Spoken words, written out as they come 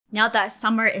Now that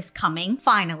summer is coming,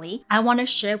 finally, I want to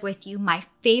share with you my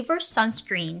favorite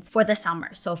sunscreens for the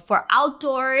summer. So for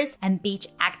outdoors and beach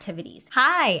activities.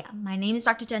 Hi, my name is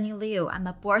Dr. Jenny Liu. I'm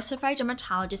a board-certified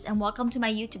dermatologist and welcome to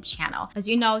my YouTube channel. As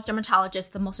you know, as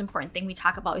dermatologists, the most important thing we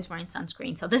talk about is wearing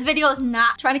sunscreen. So this video is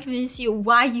not trying to convince you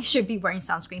why you should be wearing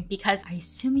sunscreen because I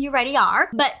assume you already are.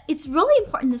 But it's really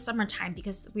important in the summertime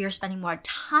because we are spending more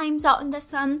times out in the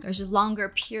sun. There's longer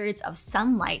periods of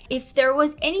sunlight. If there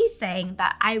was anything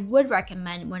that I would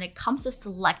recommend when it comes to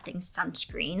selecting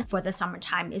sunscreen for the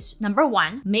summertime is number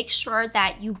one, make sure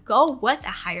that you go with a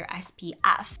higher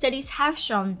SPF. Studies have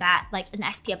shown that like an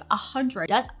SPF 100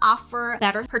 does offer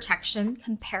better protection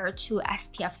compared to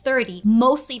SPF 30,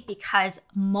 mostly because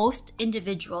most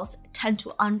individuals tend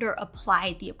to under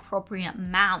apply the appropriate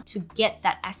amount to get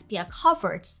that SPF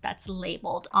coverage that's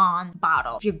labeled on the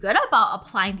bottle. If you're good about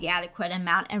applying the adequate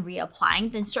amount and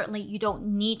reapplying, then certainly you don't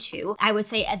need to. I would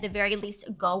say at the very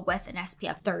least go with an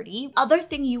SPF 30. Other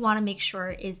thing you want to make sure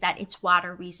is that it's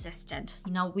water resistant.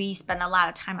 You know, we spend a lot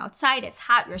of time outside, it's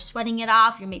hot, you're sweating it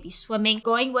off, you're maybe swimming.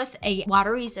 Going with a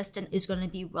water resistant is going to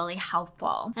be really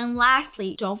helpful. And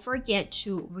lastly, don't forget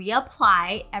to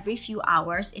reapply every few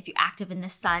hours if you're active in the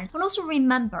sun. But also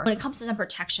remember, when it comes to sun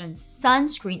protection,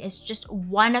 sunscreen is just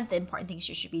one of the important things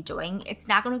you should be doing. It's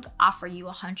not going to offer you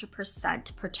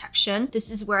 100% protection. This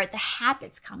is where the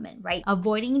habits come in, right?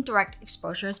 Avoiding direct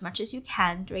exposure as much as you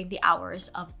can during the hours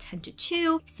of 10 to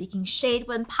 2, seeking shade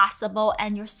when possible,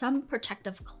 and your sun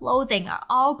protective clothing are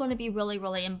all going to be really,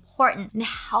 really important in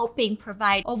helping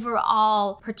provide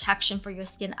overall protection for your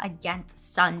skin against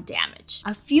sun damage.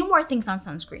 A few more things on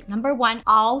sunscreen. Number one,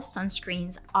 all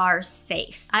sunscreens are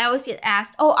safe. I always get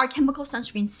asked, oh, are chemical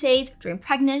sunscreens safe during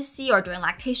pregnancy or during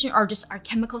lactation, or just are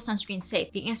chemical sunscreens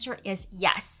safe? The answer is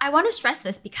yes. I want to stress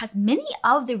this because many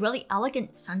of the really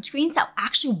elegant sunscreens that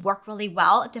actually work really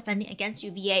well defending against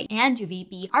UVA and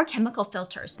UVB are chemical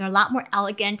filters. They're a lot more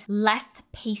elegant, less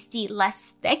pasty,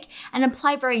 less thick, and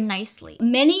apply very nicely.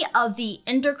 Many of the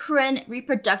endocrine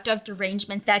reproductive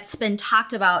derangements that's been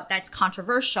talked about that's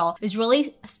controversial is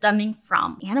really stemming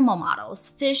from animal models,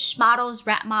 fish models,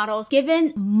 rat models,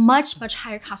 given much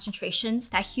higher concentrations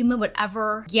that human would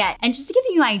ever get. And just to give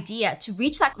you an idea, to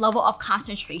reach that level of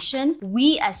concentration,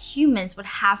 we as humans would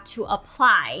have to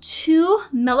apply 2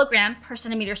 milligrams per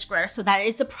centimeter square. So that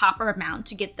is the proper amount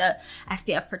to get the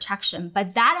SPF protection.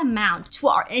 But that amount to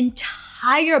our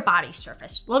entire body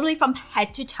surface, literally from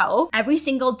head to toe, every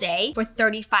single day for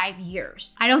 35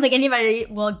 years. I don't think anybody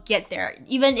will get there,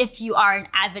 even if you are an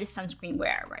avid sunscreen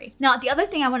wearer, right? Now, the other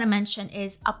thing I want to mention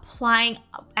is applying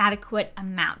adequate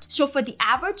amount. So for the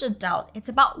average adult, it's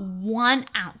about 1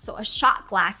 ounce, so a shot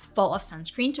glass full of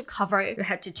sunscreen to cover your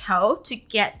head to toe to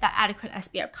get that adequate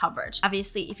SPF coverage.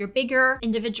 Obviously, if you're a bigger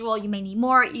individual, you may need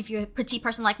more. If you're a petite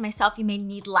person like myself, you may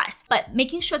need less. But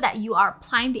making sure that you are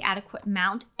applying the adequate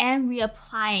amount and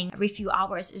reapplying every few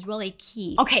hours is really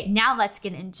key. Okay, now let's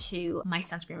get into my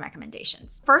sunscreen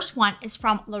recommendations. First one is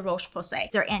from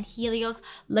Roche-Posay, their Anthelios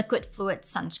liquid fluid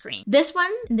sunscreen. This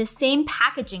one, in the same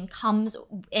packaging, comes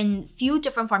in few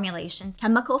different formulations: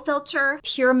 chemical filter,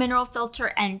 pure mineral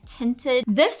filter, and tinted.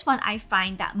 This one I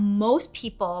find that most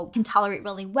people can tolerate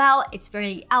really well. It's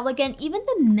very elegant. Even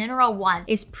the mineral one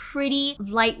is pretty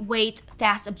lightweight,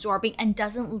 fast absorbing, and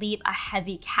doesn't leave a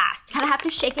heavy cast. You kind of have to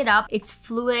shake it up. It's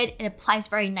fluid, it applies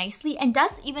very nicely, and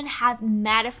does even have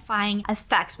mattifying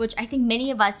effects, which I think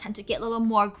many of us tend to get a little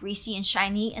more greasy and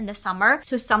shiny in the summer.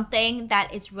 So something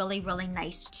that is really, really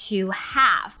nice to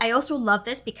have. I also love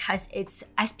this because it's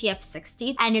SPF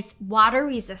 60 and it's water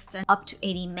resistant up to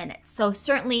 80 minutes. So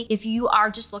certainly if you are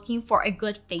just looking for a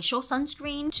good facial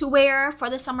sunscreen to wear for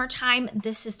the summertime,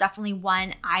 this is definitely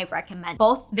one I recommend.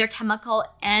 Both their chemical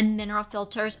and mineral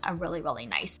filters are really, really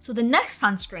nice. So the next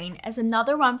sunscreen is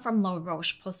another one from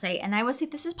Roche-Posay, and I would say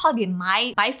this is probably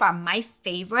by far my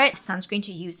favorite sunscreen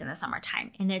to use in the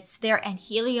summertime, and it's their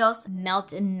Anthelios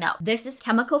Melt and Melt. This is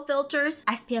chemical filters,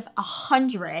 SPF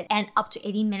 100, and up to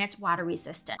 80 minutes water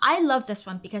resistant. I love this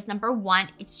one because number one,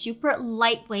 it's super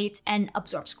lightweight and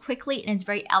absorbs quickly, and it's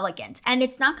very elegant. And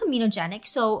it's not comedogenic,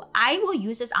 so I will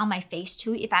use this on my face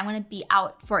too if I want to be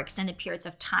out for extended periods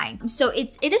of time. So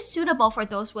it is suitable for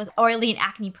those with oily and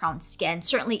acne prone skin.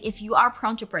 Certainly if you are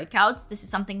prone to breakouts, this is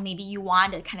something maybe you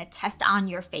want to kind of test on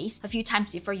your face a few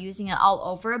times before using it all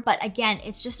over. But again,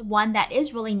 it's just one that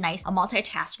is really nice, a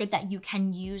multitasker that you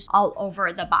can use all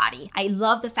over the body. I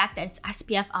love the fact that it's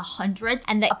SPF 100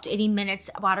 and the up to 80 minutes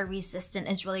water resistant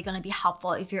resistant is really going to be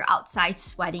helpful if you're outside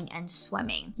sweating and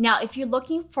swimming. Now, if you're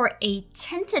looking for a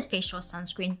tinted facial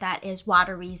sunscreen that is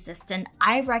water resistant,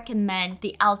 I recommend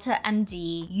the Eltamd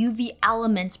UV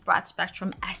Elements Broad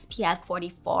Spectrum SPF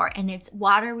 44, and it's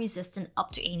water resistant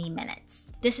up to 80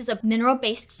 minutes. This is a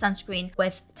mineral-based sunscreen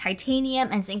with titanium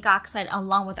and zinc oxide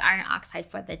along with iron oxide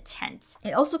for the tint.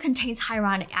 It also contains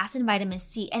hyaluronic acid and vitamin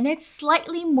C, and it's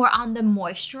slightly more on the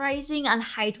moisturizing and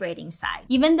hydrating side.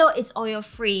 Even though it's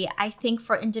oil-free, I think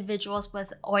for individuals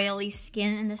with oily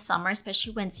skin in the summer,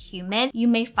 especially when it's humid, you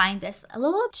may find this a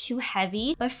little too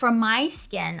heavy. But for my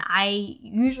skin, I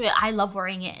love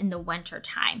wearing it in the winter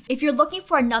time. If you're looking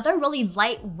for another really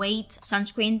lightweight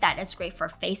sunscreen that is great for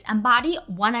face and body,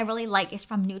 one I really like is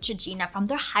from Neutrogena from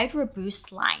their Hydro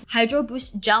Boost line. Hydro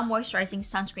Boost Gel Moisturizing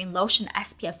Sunscreen Lotion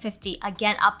SPF 50,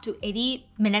 again up to 80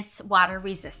 minutes water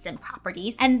resistant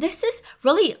properties. And this is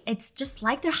really, it's just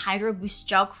like their Hydro Boost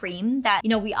Gel Cream that,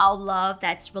 we all love,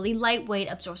 that's really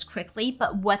lightweight, absorbs quickly,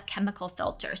 but with chemical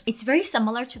filters. It's very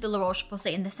similar to the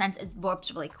Roche-Posay in the sense it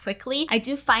absorbs really quickly. I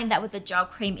do find that with the gel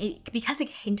cream, because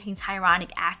it contains hyaluronic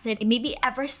acid, it may be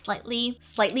ever slightly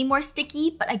more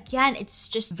sticky, but again, it's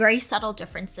just very subtle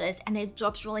differences and it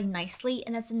absorbs really nicely.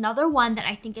 And it's another one that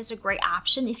I think is a great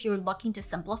option if you're looking to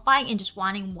simplify and just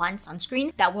wanting one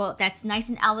sunscreen that's nice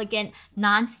and elegant,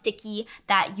 non-sticky,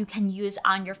 that you can use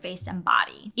on your face and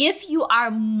body. If you are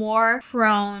more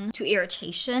prone to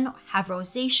irritation, have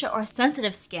rosacea or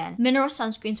sensitive skin, mineral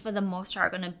sunscreens for the most are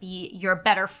going to be your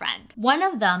better friend. One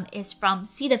of them is from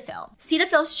Cetaphil.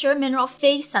 Cetaphil's Sheer Mineral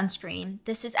Face Sunscreen.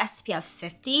 This is SPF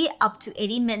 50, up to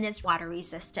 80 minutes water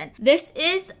resistant. This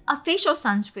is a facial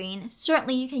sunscreen.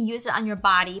 Certainly you can use it on your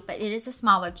body, but it is a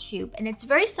smaller tube. And it's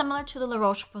very similar to the La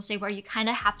Roche-Posay where you kind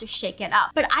of have to shake it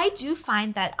up. But I do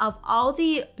find that of all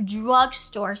the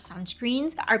drugstore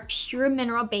sunscreens that are pure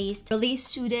mineral based, really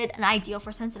suited and ideal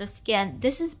for sensitive skin,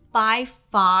 this is by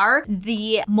far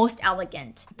the most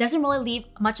elegant. It doesn't really leave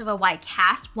much of a white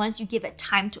cast once you give it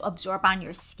time to absorb on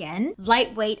your skin.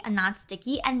 Lightweight and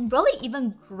non-sticky, and really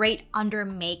even great under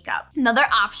makeup. Another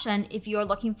option if you're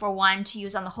looking for one to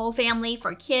use on the whole family,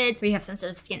 for kids, or you have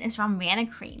sensitive skin, is from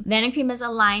Vanicream. Vanicream is a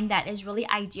line that is really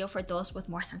ideal for those with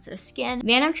more sensitive skin.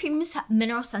 Vanicream's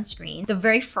mineral sunscreen, the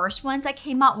very first ones that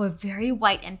came out, were very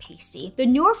white and pasty. The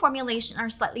newer formulation are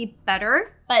slightly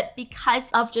better, but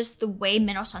because of just the way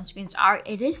mineral sunscreens are,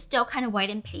 it is still kind of white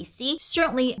and pasty.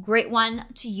 Certainly a great one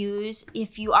to use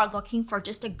if you are looking for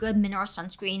just a good mineral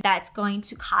sunscreen that's going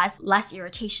to cause less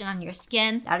irritation on your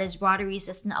skin, that is water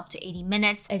resistant up to 80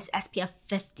 minutes, is SPF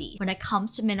 50. When it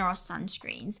comes to mineral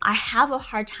sunscreens, I have a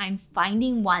hard time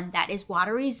finding one that is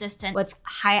water resistant with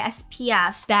high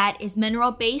SPF, that is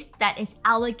mineral based, that is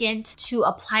elegant to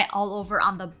apply all over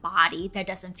on the body, that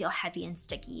doesn't feel heavy and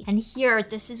sticky. And here,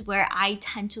 this is where I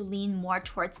tend to lean more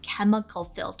towards chemical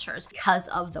filters because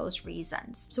of those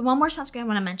reasons. So one more sunscreen I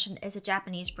want to mention is a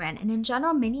Japanese brand, and in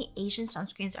general, many Asian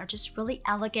sunscreens are just really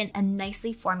elegant and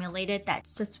nicely formulated that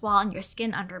sits well on your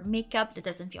skin under makeup, that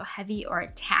doesn't feel heavy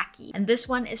or tacky. And this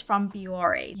one is from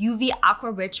Bioré, UV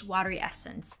Aqua Rich Watery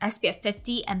Essence, SPF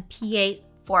 50 and PA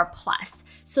 4+.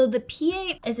 So the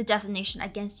PA is a designation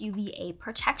against UVA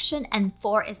protection, and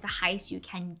 4 is the highest you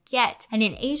can get. And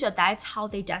in Asia, that's how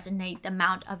they designate the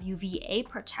amount of UVA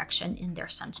protection in their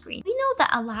sunscreen. We know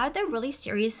that a lot of the really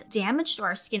serious damage to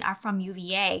our skin are from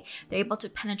UVA. They're able to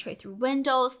penetrate through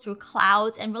windows, through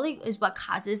clouds, and really is what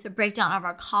causes the breakdown of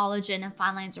our collagen and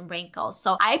fine lines and wrinkles.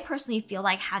 So I personally feel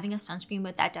like having a sunscreen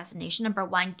with that designation, number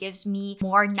one, gives me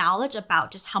more knowledge about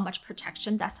just how much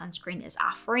protection that sunscreen is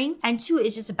offering. And two,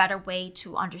 is just a better way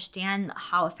to understand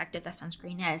how effective the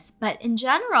sunscreen is. But in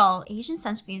general, Asian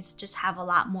sunscreens just have a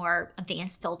lot more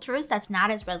advanced filters that's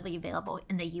not as readily available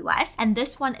in the US. And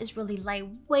this one is really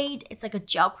lightweight. It's like a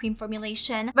gel cream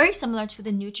formulation, very similar to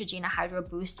the Neutrogena Hydro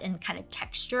Boost in kind of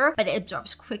texture, but it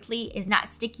absorbs quickly, is not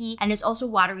sticky, and is also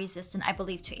water resistant, I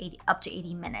believe, to up to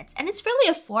 80 minutes. And it's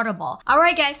really affordable. All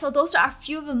right, guys, so those are a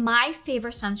few of my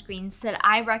favorite sunscreens that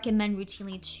I recommend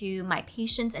routinely to my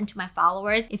patients and to my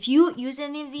followers. If you use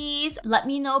any of these, let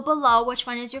me know below which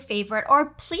one is your favorite, or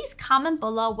please comment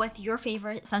below with your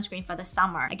favorite sunscreen for the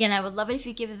summer. Again, I would love it if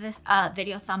you give this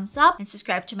video a thumbs up and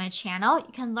subscribe to my channel.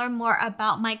 You can learn more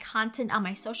about my content on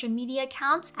my social media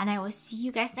accounts, and I will see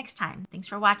you guys next time. Thanks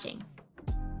for watching.